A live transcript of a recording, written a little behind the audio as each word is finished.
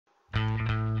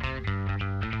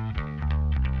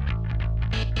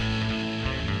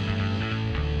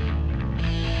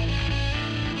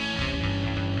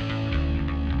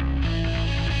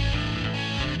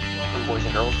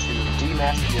Girl to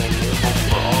demasculine your home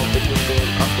for all video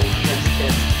game uncles, tips,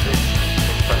 tricks,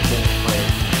 expressions, play.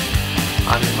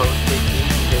 I'm your host, Big E,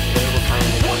 here today we're playing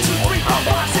the game of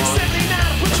Combat Challenge,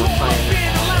 and we're playing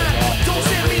don't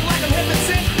send me like I'm heaven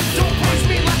sent. Don't praise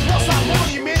me like what's I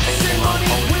monument. Send money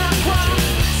when I cry.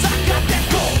 I got that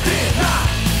golden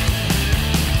eye.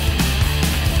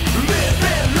 Live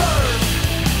and learn.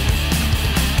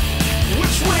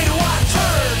 Which way do I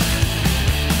turn?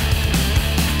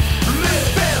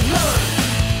 Live and learn.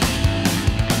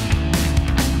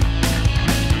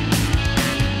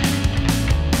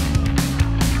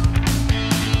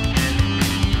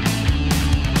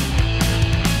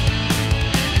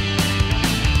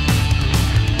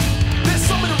 There's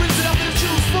so many reasons out there to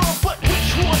choose from, but which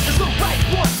one is the right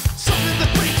one? Something to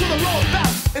bring to the Lord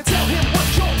about and tell him what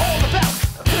you're all about.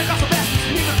 Pentecostal Baptists,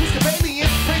 neither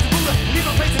Episcopalians, praise the ruler,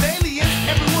 neither praise an alien.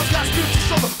 Everyone's got spiritual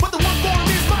struggle, but the one for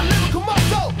me is my lyrical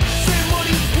motto. Send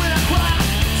money when I cry,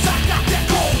 so I got that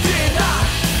golden eye.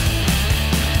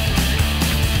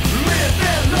 Live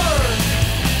and learn.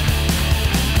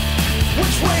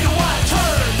 Which way do I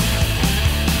turn?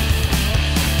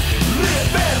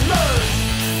 Live and learn.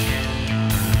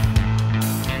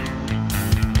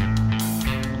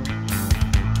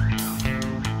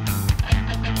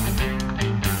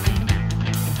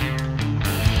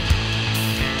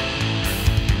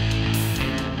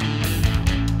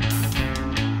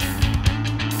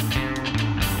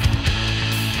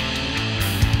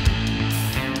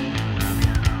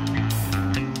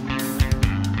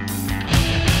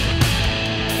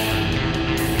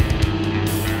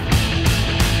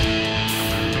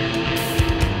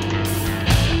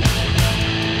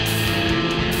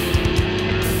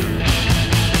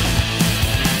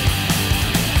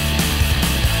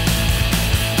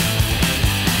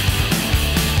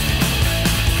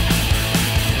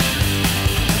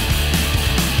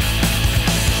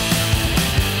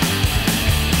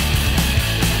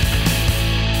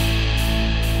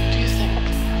 Do you think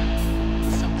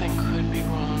something could be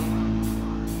wrong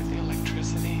with the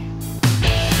electricity?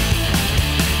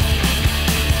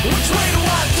 Which way do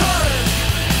I turn?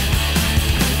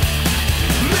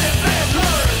 Live and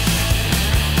learn.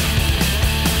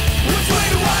 Which way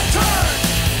do I turn?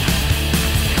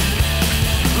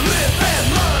 Live and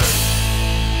learn.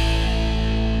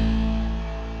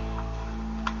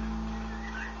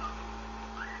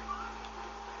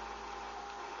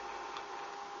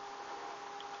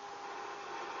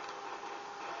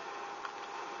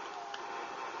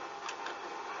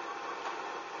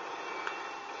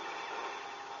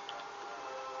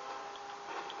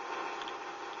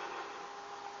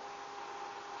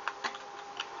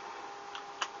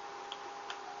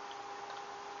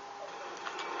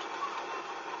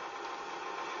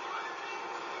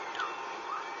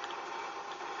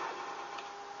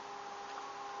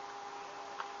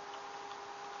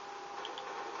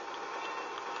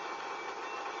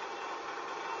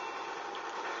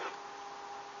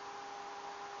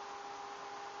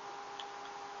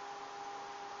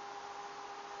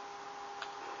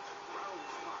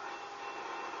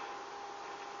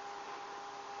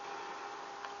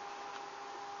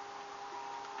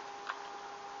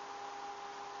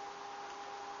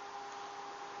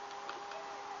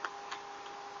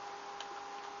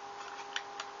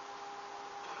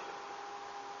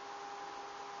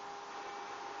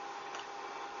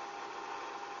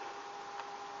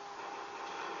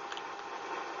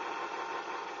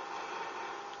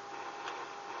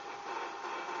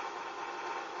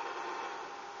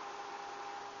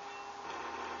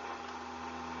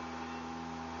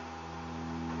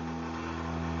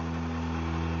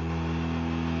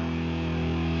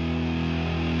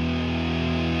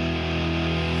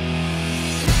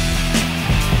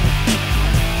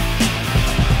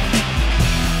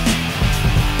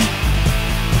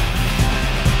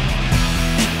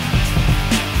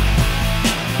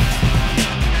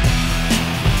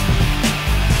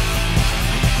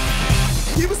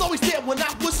 He was always there when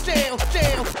I was down.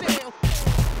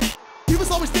 He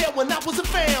was always there when I wasn't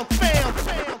found.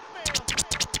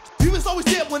 He was always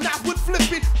there when I would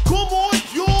flip it. Come on,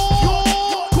 yo.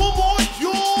 Come on,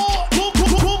 yo.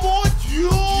 Come on, yo.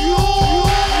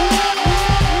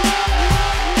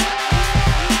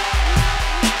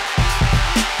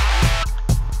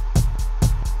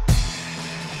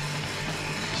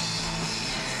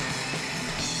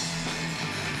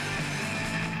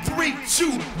 3,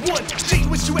 2, 1.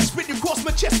 G-Wish-U-S written across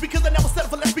my chest because I never settle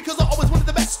for less because I always wanted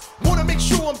the best. Wanna make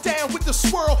sure I'm down with the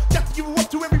swirl. Got to give it up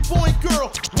to every boy and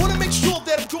girl. Wanna make sure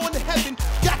that I'm going to heaven.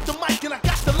 Got the mic and I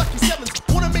got the lucky sevens.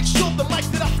 Wanna make sure the mic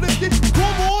that I flipped it.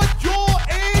 Come on, yo,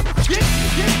 and get.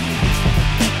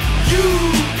 You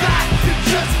got to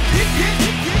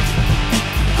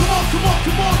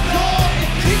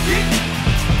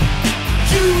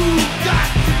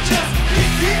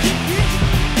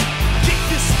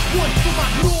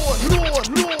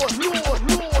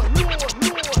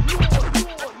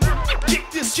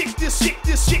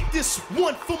kick this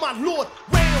one for my lord.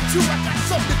 Round two, I got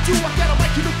something to do. I got a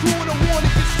mic in the crew and I wanna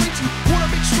get straight to. Wanna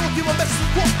make sure give my message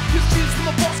across. This Jesus from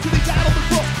my boss, cause he died on the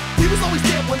cross. He was always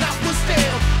there when I was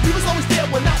down. He was always there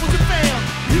when I wasn't found.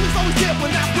 He was always there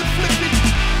when I was flipping.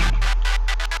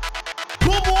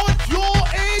 Come on, y'all,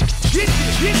 and kick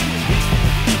it.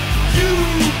 You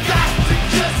got to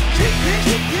just kick it.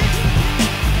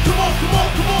 Come on,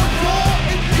 y'all,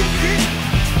 and kick it.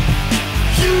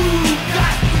 You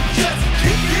got to just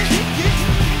kick it.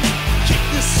 Kick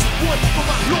this one for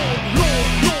my Lord.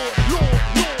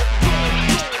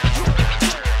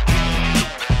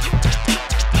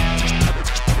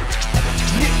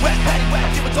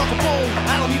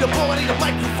 I don't need a bow, I need a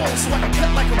microphone so I can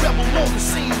cut like a rebel on the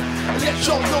scene and let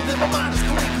y'all know that my mind is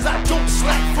clean, cause I don't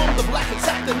slack from the black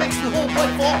attack that makes me homeboy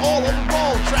fall all on the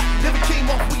wrong track. Never came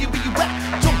off where you rap,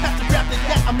 don't have to rap that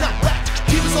I'm not rap.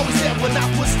 He was always there when I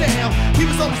was down. He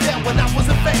was always there when I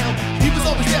wasn't found. He was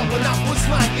always there when I was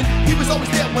lying. He was always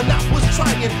there when I was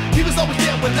trying. He was always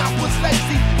there when I was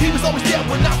lazy. He was always there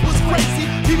when I was crazy.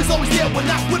 He was always there when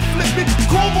I would flip it.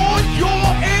 Come on,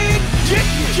 y'all, and kick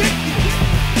it.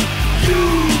 You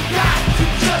got to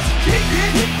just kick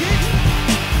it.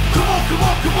 Come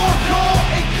on, y'all,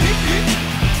 and kick it.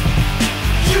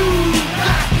 You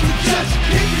got to just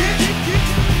kick it.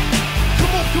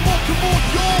 Come on,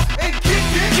 y'all, and kick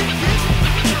it.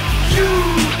 You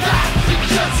got to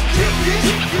just kick it.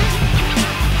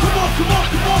 Come on,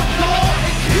 y'all,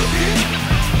 and kick it.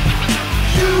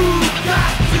 You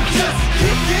got to just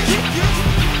kick it.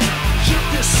 Kick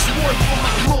this one for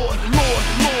my Lord.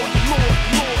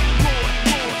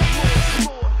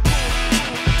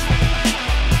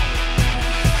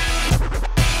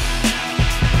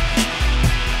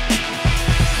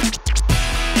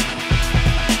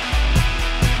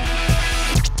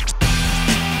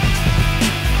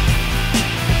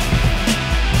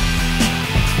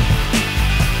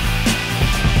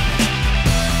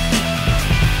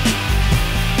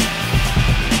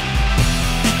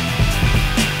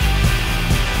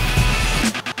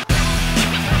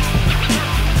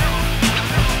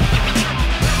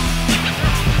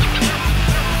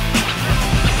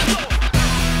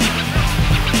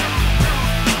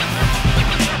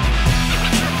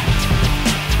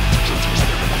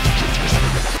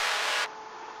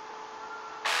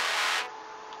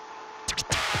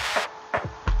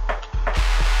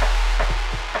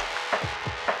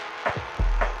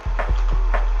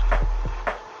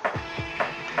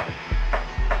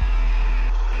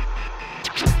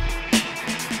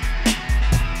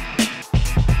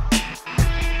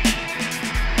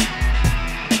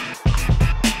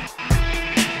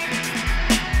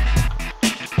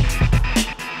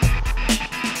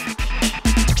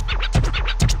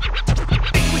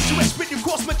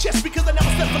 Because I never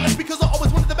settle for less, because I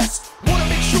always wanted the best. Wanna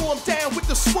make sure I'm down with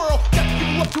the swirl. Got to give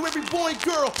it up to every boy and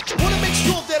girl. Wanna make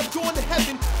sure that I'm going to